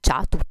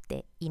Ciao a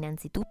tutte,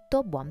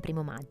 innanzitutto buon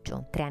 1°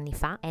 maggio. 3 anni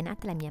fa è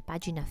nata la mia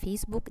pagina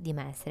Facebook di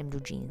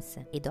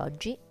MaestrainBlueJeans ed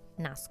oggi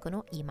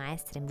nascono i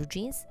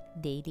MaestrainBlueJeans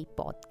Daily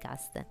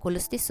Podcast con lo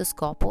stesso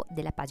scopo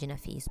della pagina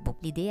Facebook.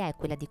 L'idea è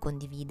quella di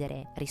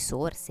condividere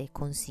risorse,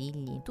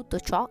 consigli, tutto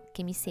ciò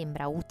che mi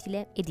sembra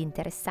utile ed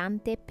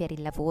interessante per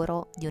il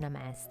lavoro di una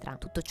maestra,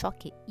 tutto ciò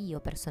che io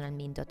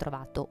personalmente ho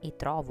trovato e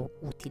trovo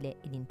utile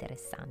ed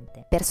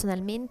interessante.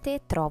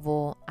 Personalmente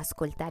trovo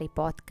ascoltare i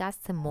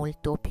podcast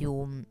molto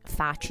più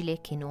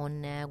facile che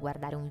non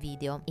guardare un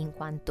video, in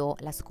quanto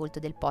l'ascolto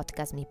del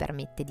podcast mi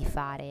permette di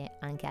fare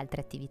anche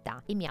altre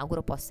attività e mi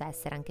auguro possa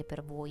essere anche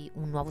per voi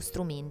un nuovo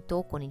strumento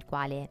con il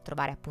quale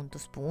trovare appunto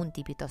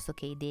spunti piuttosto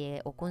che idee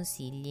o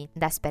consigli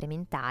da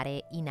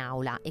sperimentare in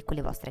aula e con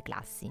le vostre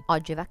classi.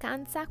 Oggi è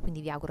vacanza, quindi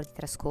vi auguro di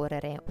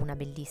trascorrere una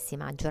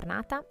bellissima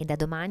giornata e da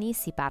domani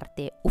si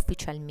parte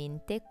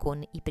ufficialmente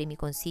con i primi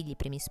consigli, i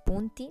primi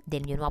spunti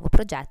del mio nuovo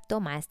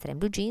progetto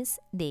MaestrainBlueJeans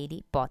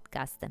Daily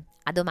Podcast.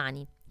 A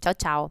domani, ciao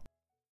ciao!